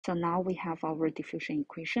So now we have our diffusion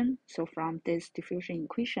equation. So from this diffusion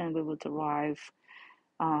equation, we will derive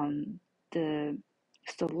the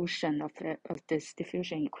solution of this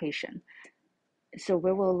diffusion equation. So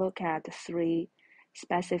we will look at three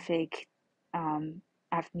specific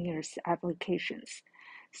fNIRS applications.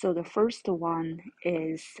 So the first one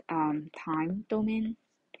is time domain.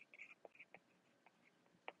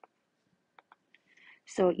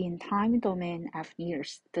 So in time domain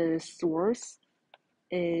fNIRS, the source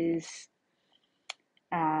is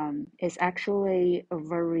actually a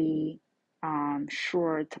very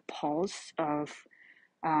short pulse of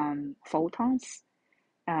photons.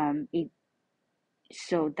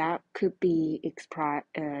 So that could be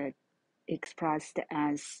expressed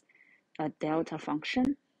as a delta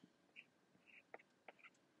function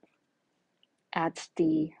at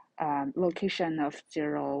the location of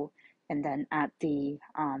 0 and then at the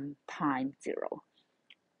time 0.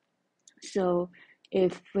 So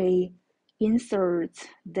if we insert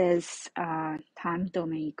this time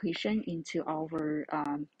domain equation into our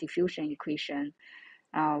diffusion equation,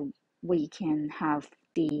 we can have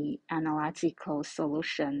the analytical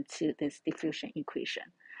solution to this diffusion equation.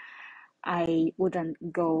 I wouldn't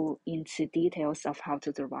go into details of how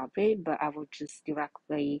to derive it, but I will just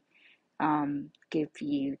directly give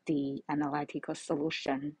you the analytical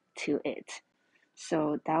solution to it.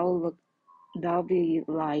 So that'll be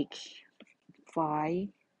like phi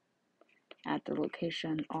at the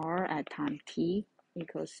location r at time t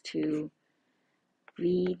equals to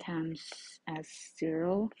v times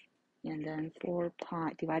s0 and then 4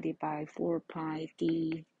 pi divided by 4 pi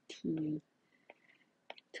dt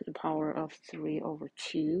to the power of 3 over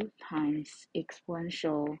 2 times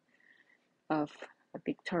exponential of a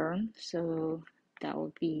big term. So that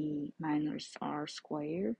would be minus r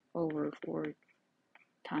squared over 4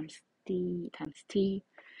 times d times t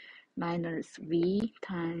minus v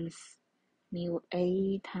times mu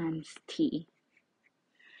a times t.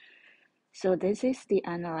 So this is the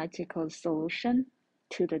analytical solution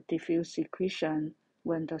to the diffuse equation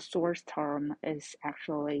when the source term is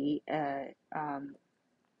actually a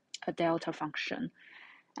delta function,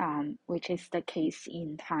 which is the case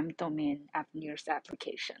in time domain fNIRS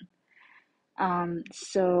application.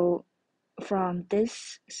 So from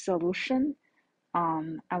this solution,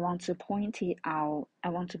 I want to point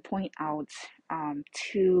out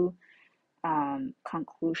two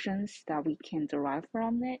conclusions that we can derive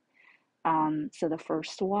from it. So the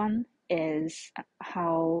first one is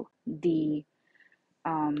how the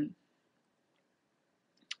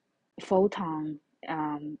photon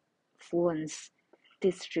fluence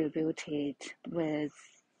distributed with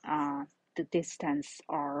the distance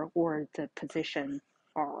r or the position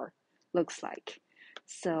r looks like.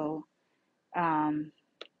 So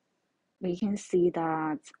we can see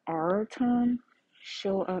that r term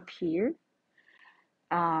show up here.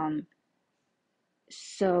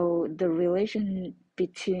 So the relation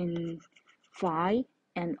between phi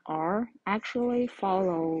and r actually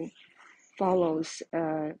follows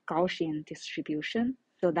a Gaussian distribution.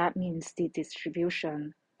 So that means the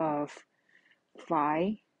distribution of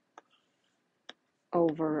phi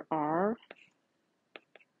over r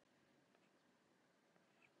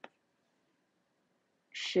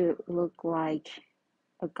should look like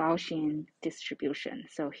a Gaussian distribution.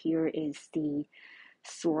 So here is the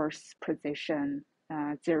source position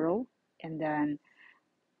 0, and then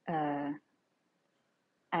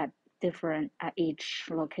at each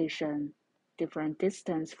location, different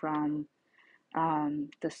distance from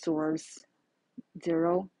the source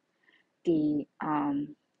 0, the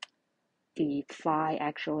phi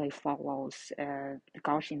actually follows the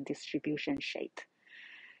Gaussian distribution shape.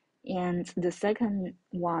 And the second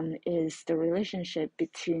one is the relationship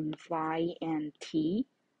between phi and t.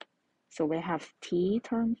 So we have t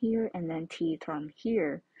term here and then t term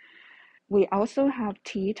here. We also have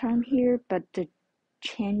t term here, but the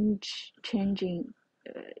changing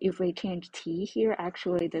if we change t here,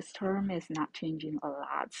 actually this term is not changing a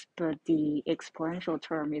lot, but the exponential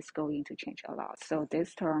term is going to change a lot. So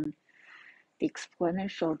this term, the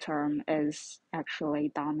exponential term, is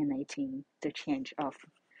actually dominating the change of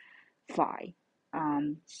phi.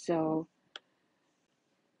 So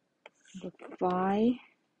the phi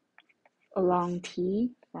along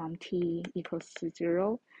t from t equals to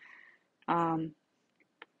 0.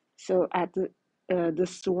 So at the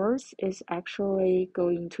source is actually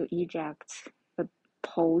going to eject a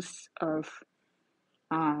pulse of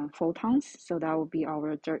photons. So that will be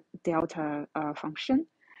our delta function.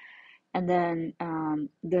 And then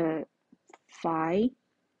the phi,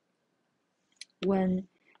 when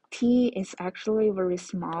t is actually very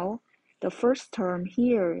small, the first term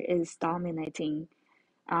here is dominating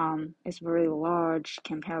is very large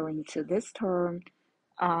comparing to this term,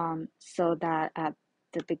 so that at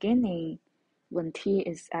the beginning, when t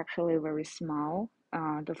is actually very small,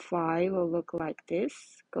 the phi will look like this,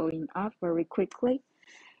 going up very quickly.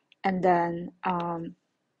 And then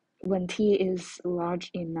when t is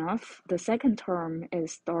large enough, the second term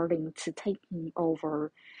is starting to taking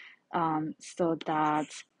over, so that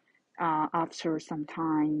after some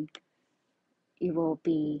time, it will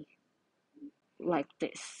be like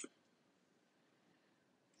this.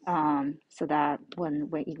 So that when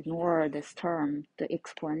we ignore this term, the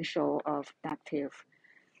exponential of negative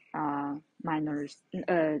minus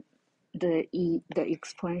the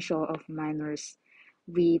exponential of minus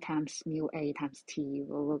v times mu a times t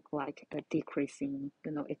will look like a decreasing,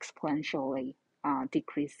 exponentially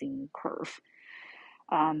decreasing curve.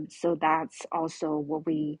 So that's also what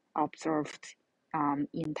we observed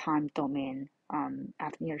in time domain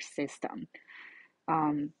fNIRS system.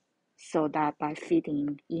 So that by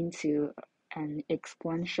fitting into an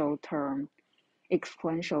exponential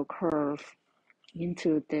curve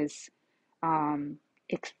into this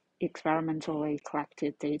experimentally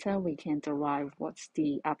collected data, we can derive what's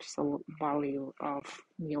the absolute value of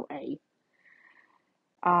mu a.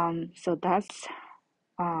 So that's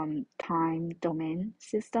time domain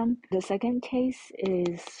system. The second case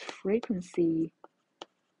is frequency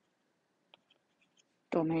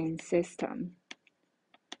domain system.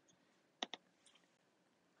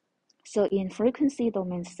 So in frequency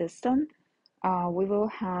domain system, we will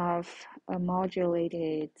have a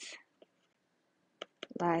modulated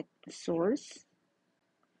light source.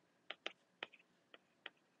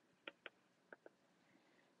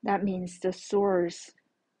 That means the source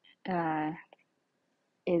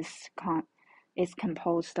is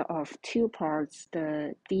composed of two parts,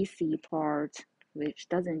 the DC part, which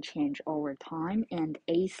doesn't change over time, and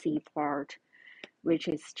AC part, which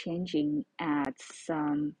is changing at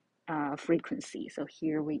some frequency. So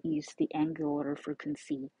here we use the angular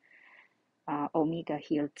frequency omega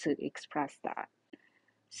here to express that.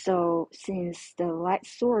 So since the light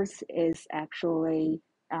source is actually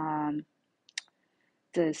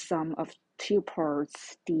the sum of two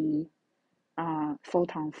parts, the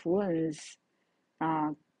photon fluence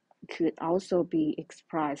could also be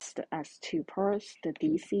expressed as two parts, the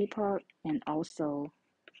DC part and also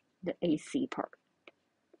the AC part.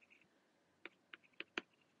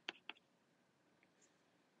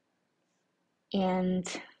 And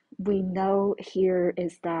we know here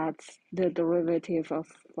is that the derivative of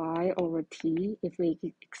phi over t, if we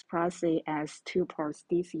express it as two parts,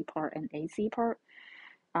 DC part and AC part,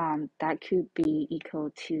 that could be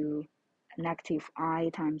equal to negative I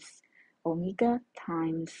times omega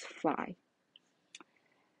times phi.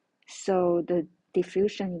 So the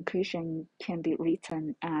diffusion equation can be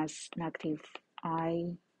written as negative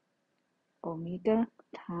I omega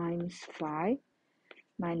times phi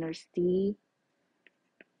minus d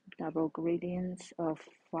double gradients of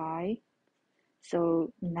phi.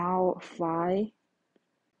 So now phi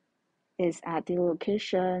is at the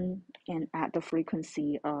location and at the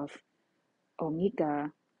frequency of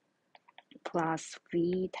omega plus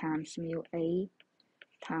v times mu a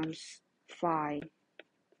times phi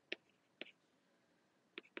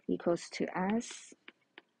equals to s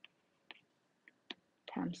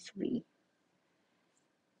times v.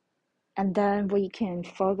 And then we can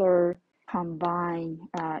further combine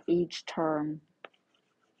each term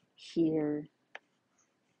here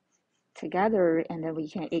together, and then we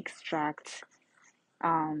can extract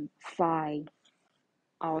phi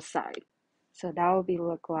outside. So that will be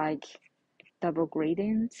look like double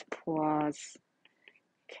gradients plus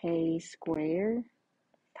k squared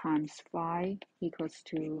times phi equals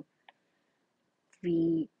to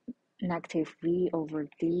v negative v over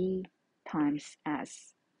d times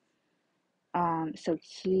s. So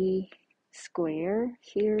k squared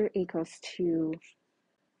here equals to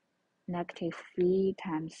negative v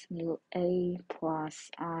times mu a plus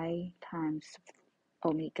I times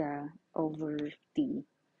omega over d.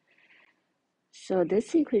 So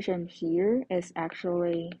this equation here is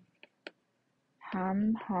actually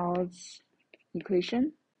Helmholtz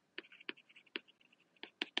equation.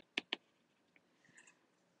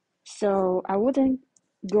 So I wouldn't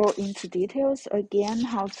go into details again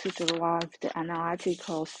how to derive the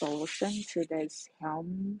analytical solution to this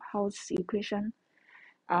Helmholtz equation.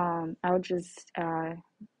 I'll just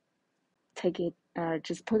take it,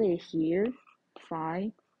 just put it here,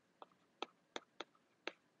 phi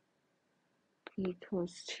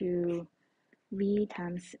equals to v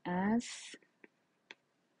times s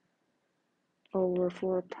over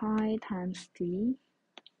 4 pi times d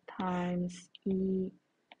times e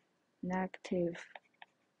negative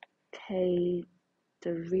K,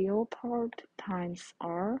 the real part, times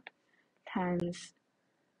R times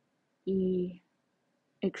E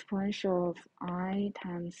exponential of I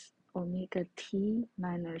times omega t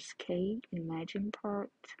minus K imagined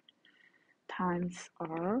part times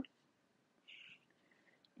R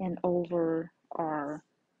and over R.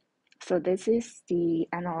 So this is the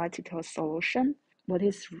analytical solution. What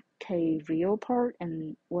is K real part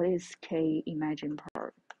and what is K imagined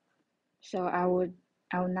part? So I will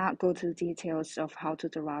not go to the details of how to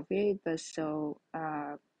derive it, but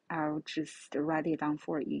I'll just write it down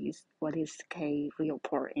for you. What is K real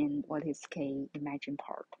part and what is K imagined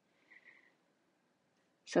part?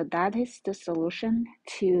 So that is the solution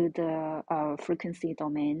to the frequency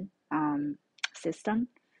domain system.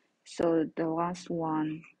 So the last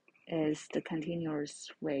one is the continuous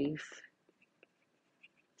wave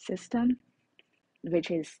system,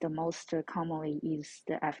 which is the most commonly used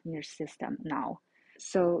fNIRS system now.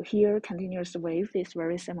 So here, continuous wave is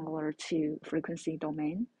very similar to frequency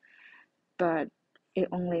domain, but it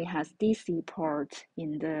only has DC part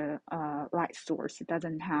in the light source. It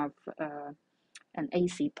doesn't have an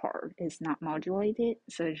AC part. It's not modulated,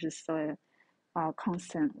 so it's just a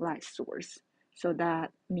constant light source. So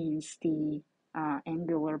that means the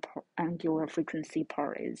angular frequency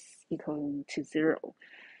part is equal to 0.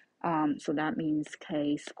 So that means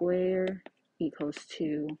K squared equals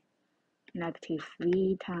to negative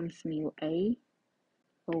V times mu A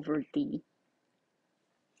over D.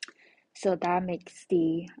 So that makes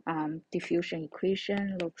the diffusion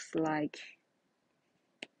equation looks like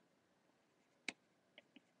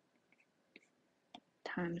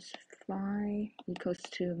times phi equals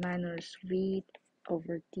to minus V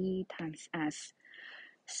over D times S.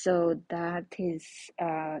 So that is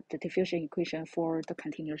the diffusion equation for the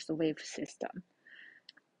continuous wave system.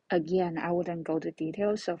 Again, I wouldn't go to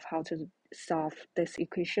details of how to solve this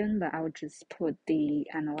equation, but I will just put the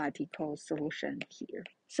analytical solution here.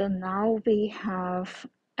 So now we have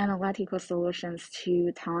analytical solutions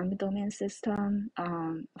to time domain system,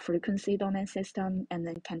 frequency domain system, and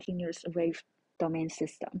then continuous wave domain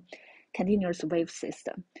system, continuous wave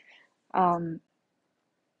system.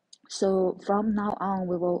 So from now on,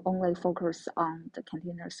 we will only focus on the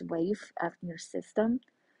continuous wave fNIRS system.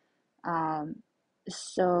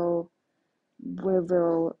 So we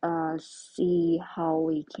will see how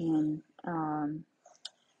we can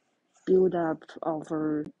build up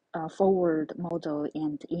our forward model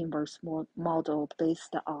and inverse model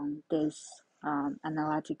based on this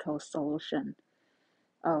analytical solution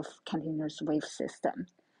of continuous wave system.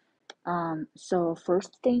 So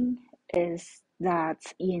first thing is that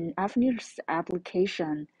in fNIRS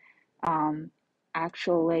application,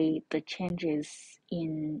 actually the changes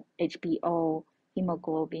in HBO,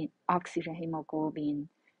 hemoglobin, oxygen hemoglobin,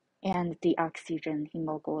 and the oxygen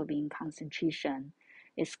hemoglobin concentration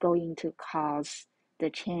is going to cause the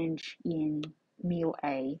change in mu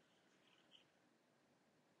A.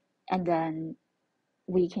 And then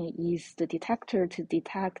we can use the detector to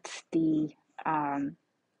detect the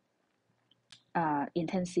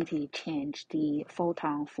intensity change, the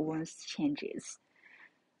photon fluence changes.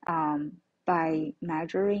 By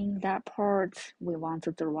measuring that part, we want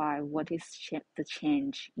to derive what is the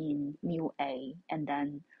change in mu A, and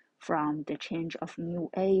then from the change of mu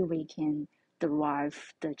A, we can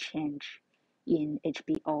derive the change in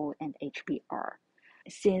HBO and HBr.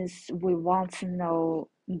 Since we want to know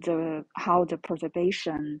how the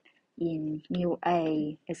perturbation in mu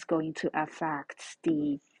A is going to affect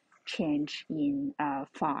the change in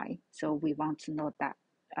phi, so we want to know that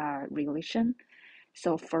relation.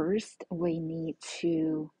 So first, we need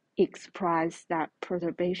to express that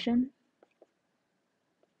perturbation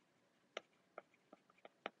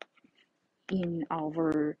in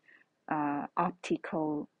our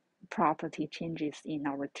optical property changes in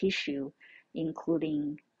our tissue,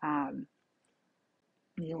 including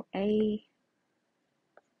mu A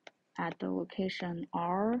at the location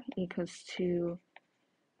R equals to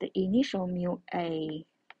the initial mu A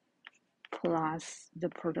plus the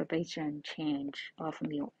perturbation change of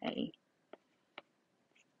mu A.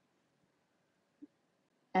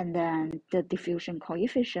 And then the diffusion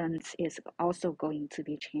coefficient is also going to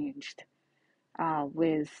be changed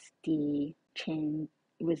with the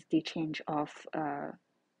change of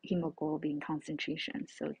hemoglobin concentration.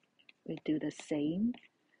 So we do the same.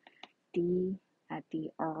 D at the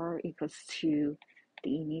R equals to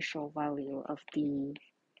the initial value of D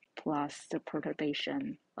plus the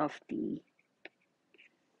perturbation of D.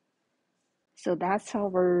 So that's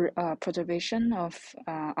our perturbation of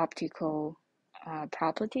optical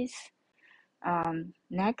properties.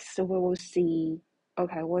 Next, we will see,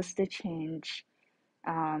 okay, what's the change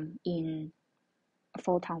in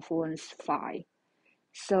photon fluence phi.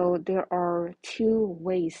 So there are two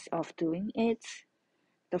ways of doing it.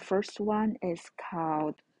 The first one is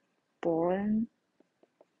called Born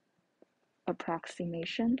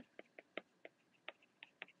approximation,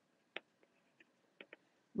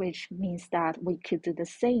 which means that we could do the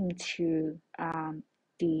same to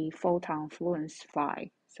the photon fluence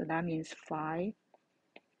phi. So that means phi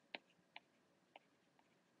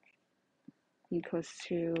equals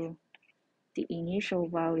to the initial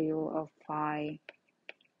value of phi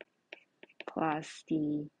plus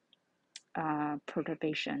the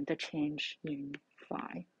perturbation, the change in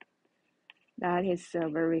phi. That is a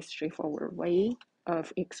very straightforward way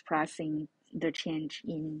of expressing the change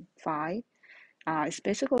in phi. It's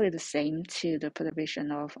basically the same to the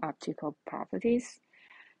perturbation of optical properties.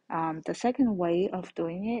 The second way of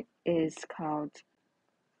doing it is called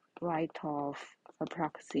right-of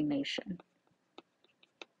approximation.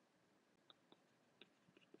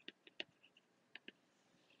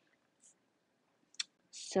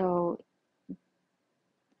 So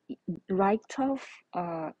right-of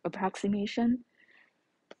approximation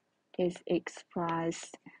is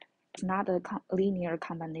expressed, it's not a linear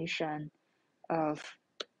combination of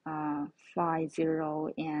phi 0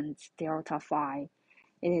 and delta phi.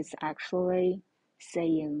 It is actually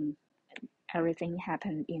saying everything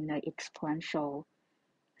happened in the exponential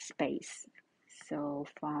space. So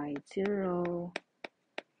phi 0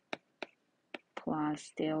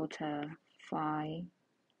 plus delta phi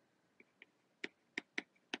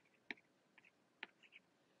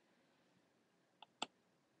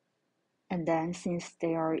and then since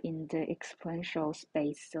they are in the exponential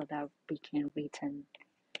space, so that we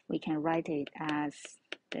can write it as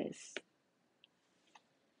this.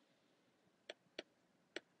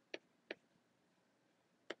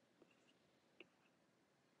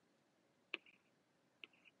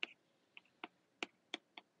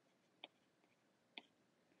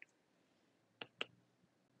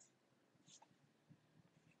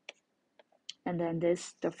 And then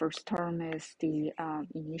the first term is the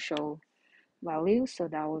initial value, so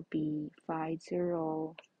that would be phi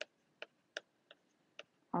 0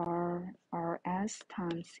 rs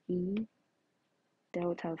times e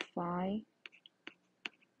delta phi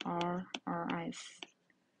rs.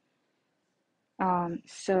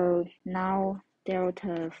 So now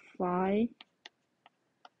delta phi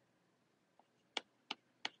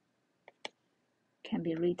can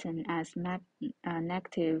be written as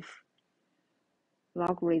negative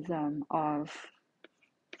logarithm of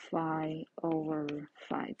phi over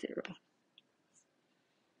phi 0.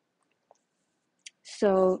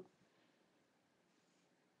 So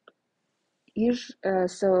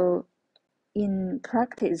in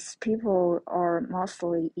practice, people are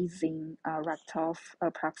mostly using Rachtov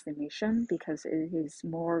approximation because it is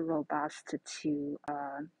more robust to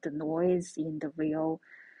the noise in the real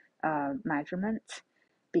measurement,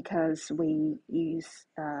 because we use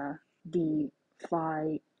the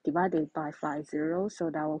phi divided by phi 0, so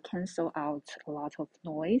that will cancel out a lot of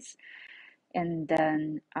noise. And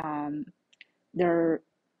then there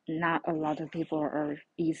not a lot of people are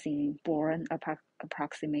using Born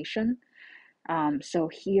approximation. So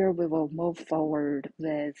here we will move forward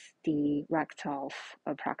with the Rachtov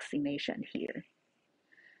approximation here.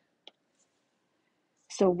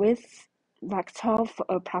 So with Rachtov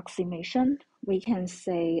approximation, we can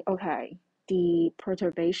say, okay, the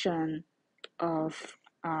perturbation of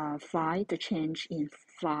phi, the change in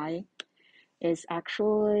phi, is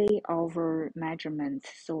actually our measurement.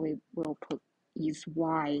 So we will use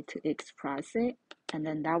y to express it, and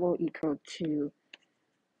then that will equal to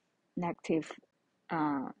negative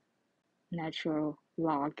natural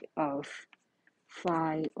log of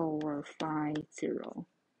phi over phi 0.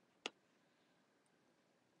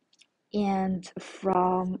 And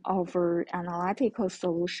from our analytical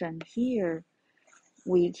solution here,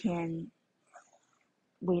 we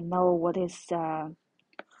know what is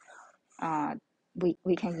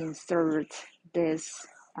we can insert this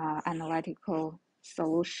analytical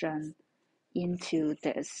solution into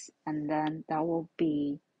this, and then that will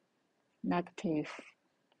be negative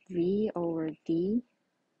v over d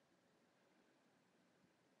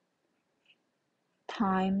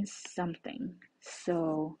times something.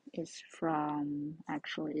 So it's from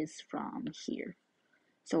here.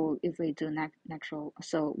 So if we do natural,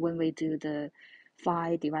 so when we do the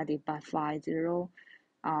phi divided by phi 0,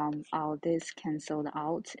 all this canceled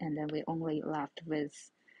out, and then we only left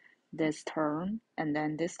with this term, and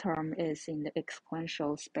then this term is in the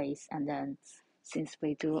exponential space, and then since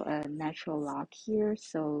we do a natural log here,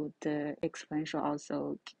 so the exponential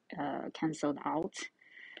also canceled out,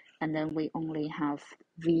 and then we only have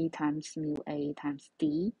V times mu A times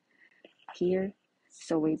D here.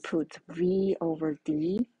 So we put V over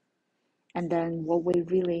D, and then what we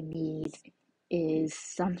really need is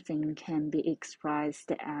something can be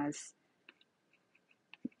expressed as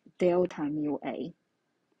delta mu A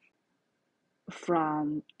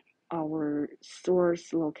from our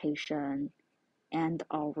source location and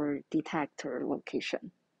our detector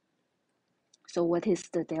location. So what is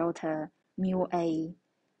the delta mu A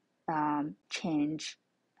change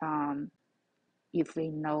if we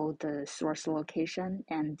know the source location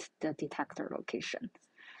and the detector location?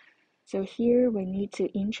 So here we need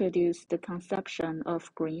to introduce the conception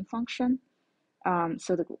of green function.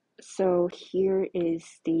 So here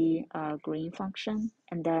is the green function,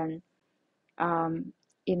 and then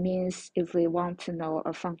it means if we want to know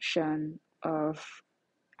a function of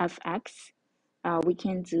fx, we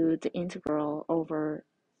can do the integral over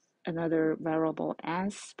another variable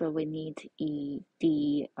s, but we need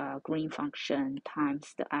the green function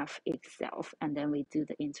times the f itself, and then we do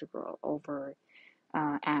the integral over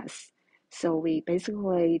s. So we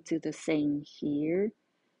basically do the same here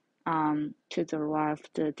to derive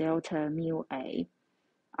the delta mu a.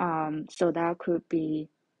 So that could be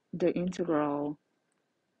the integral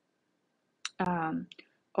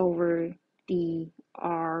over the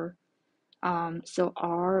r. So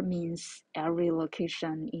r means every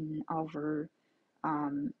location in our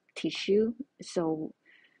tissue. So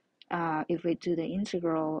if we do the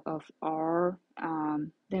integral of r,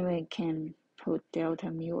 then we can put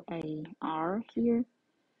delta mu a r here.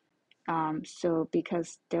 So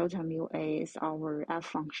because delta mu a is our f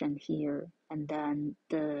function here, and then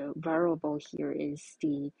the variable here is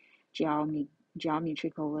the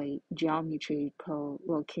geometrical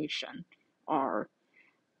location r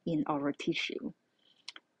in our tissue.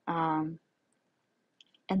 And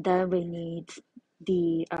then we need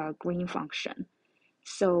the green function.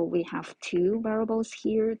 So we have two variables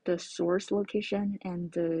here, the source location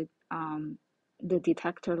and the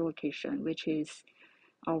detector location, which is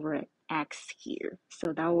our x here.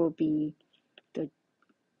 So that will be the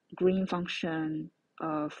green function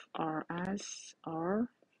of rs r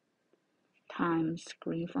times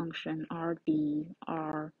green function rd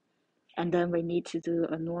r, and then we need to do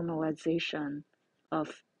a normalization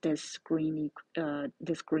of this green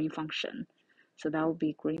function. So that will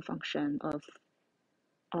be green function of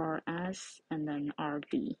rs and then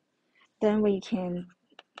rd. Then we can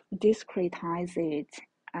discretize it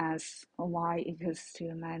as y equals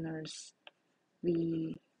to minus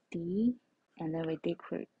vd, and then we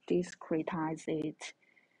discretize it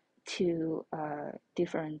to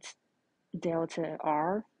different delta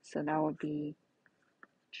r. So that would be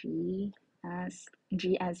gs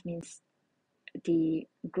means the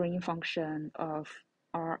green function of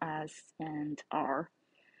rs and r,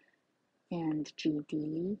 and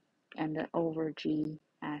gd, and then over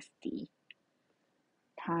gsd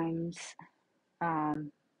times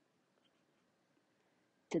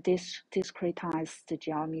the discretized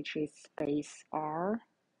geometry space r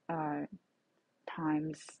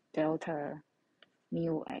times delta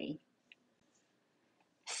mu a.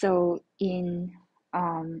 So in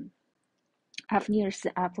fNIRS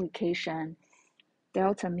application,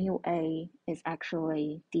 delta mu a is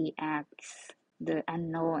actually the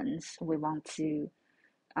unknowns we want to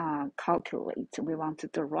calculate, we want to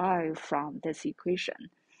derive from this equation.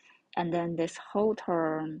 And then this whole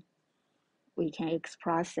term, we can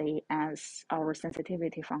express it as our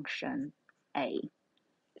sensitivity function a.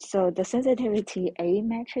 So the sensitivity a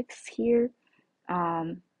matrix here,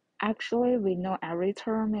 actually we know every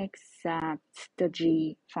term except the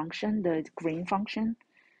g function, the green function.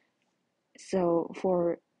 So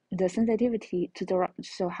for the sensitivity to derive,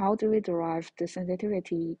 so how do we derive the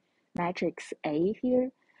sensitivity matrix A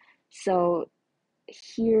here? So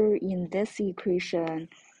here in this equation,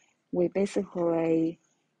 we basically,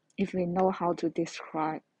 if we know how to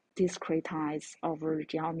discretize our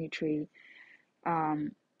geometry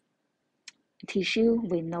tissue,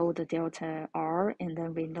 we know the delta R, and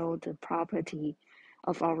then we know the property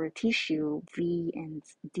of our tissue V and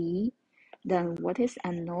D. Then what is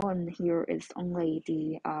unknown here is only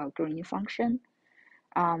the green function.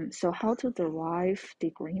 So how to derive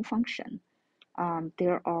the green function?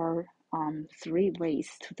 There are three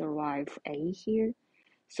ways to derive A here.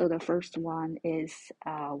 So the first one is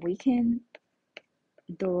we can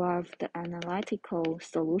derive the analytical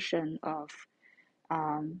solution of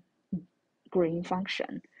green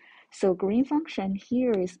function. So green function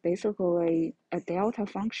here is basically a delta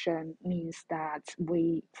function, means that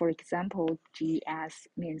we, for example, GS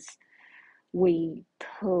means we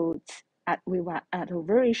put at a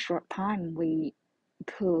very short time, we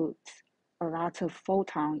put a lot of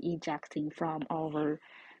photon ejecting from our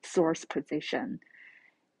source position,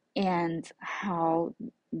 and how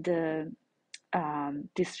the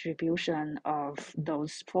distribution of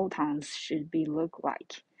those photons should be look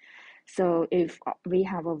like. So if we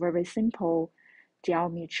have a very simple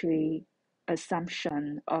geometry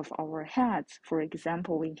assumption of our heads, for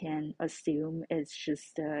example, we can assume it's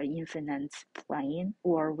just an infinite plane,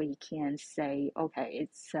 or we can say, okay,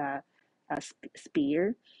 it's a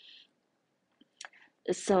sphere.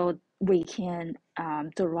 So we can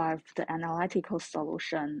derive the analytical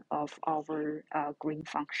solution of our green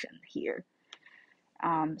function here.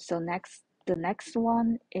 So the next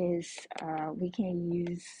one is we can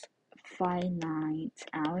use finite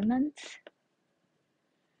elements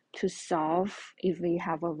to solve if we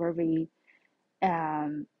have a very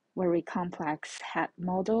complex head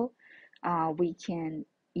model. We can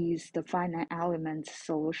use the finite element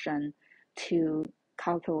solution to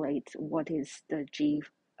calculate what is the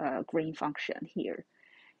green function here.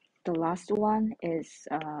 The last one is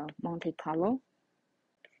Monte Carlo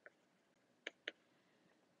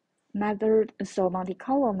method. So Monte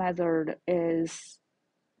Carlo method is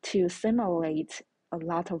to simulate a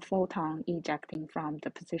lot of photon ejecting from the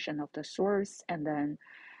position of the source, and then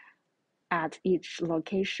at each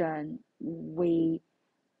location we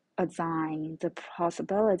assign the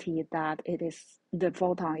possibility that the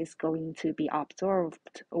photon is going to be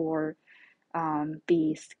absorbed or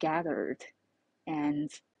be scattered, and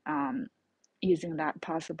using that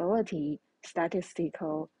possibility,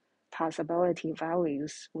 statistical possibility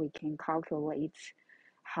values, we can calculate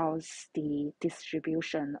how's the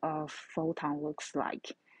distribution of photon looks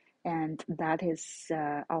like. And that is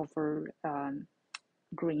our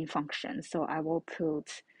green function. So I will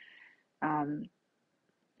put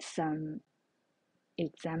some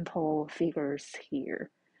example figures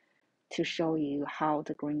here to show you how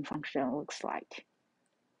the green function looks like.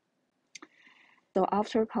 So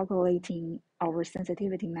after calculating our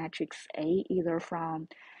sensitivity matrix A, either from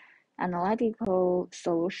analytical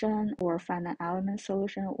solution or finite element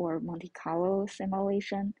solution or Monte Carlo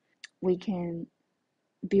simulation, we can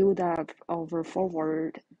build up our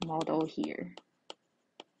forward model here,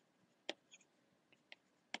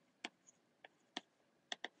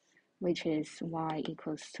 which is y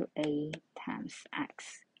equals to a times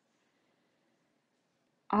x.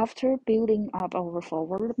 After building up our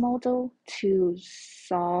forward model to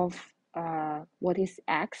solve what is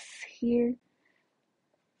x here,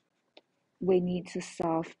 we need to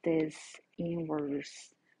solve this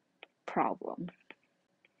inverse problem,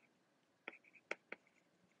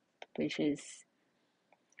 which is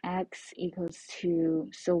x equals to,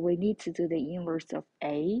 so we need to do the inverse of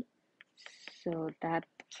a. So that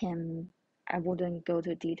can, I wouldn't go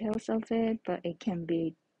to details of it, but it can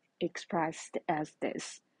be expressed as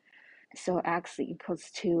this. So x equals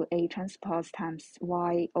to a transpose times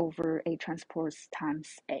y over a transpose times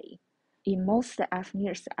a. In most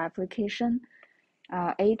fNIRS application,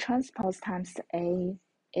 a transpose times a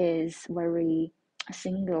is very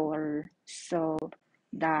singular, so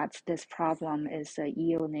that this problem is a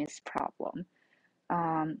illness problem.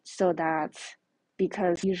 So that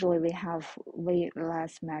because usually we have way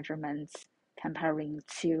less measurements comparing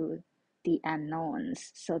to the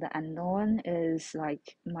unknowns. So the unknown is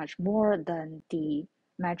like much more than the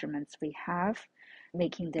measurements we have,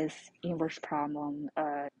 making this inverse problem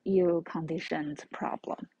a ill-conditioned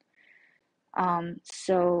problem.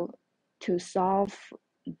 So to solve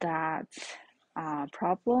that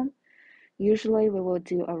problem, usually we will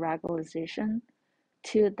do a regularization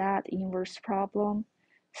to that inverse problem.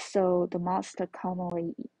 So the most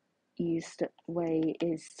commonly used way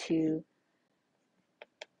is to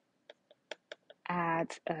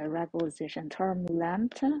add a regularization term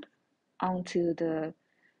lambda onto the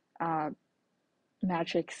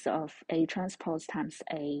matrix of A transpose times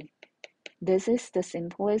A. This is the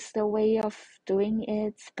simplest way of doing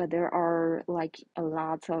it, but there are like a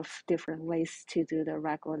lot of different ways to do the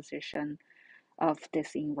regularization of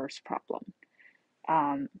this inverse problem.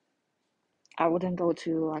 I wouldn't go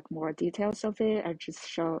to like more details of it. I just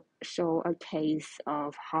show a case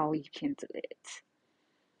of how you can do it.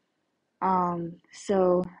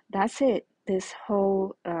 So that's it. This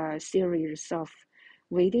whole series of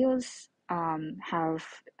videos have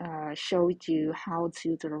showed you how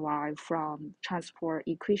to derive from transport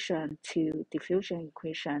equation to diffusion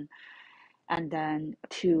equation, and then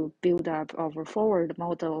to build up our forward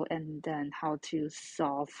model, and then how to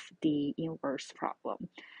solve the inverse problem,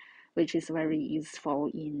 which is very useful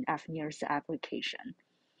in fNIRS application.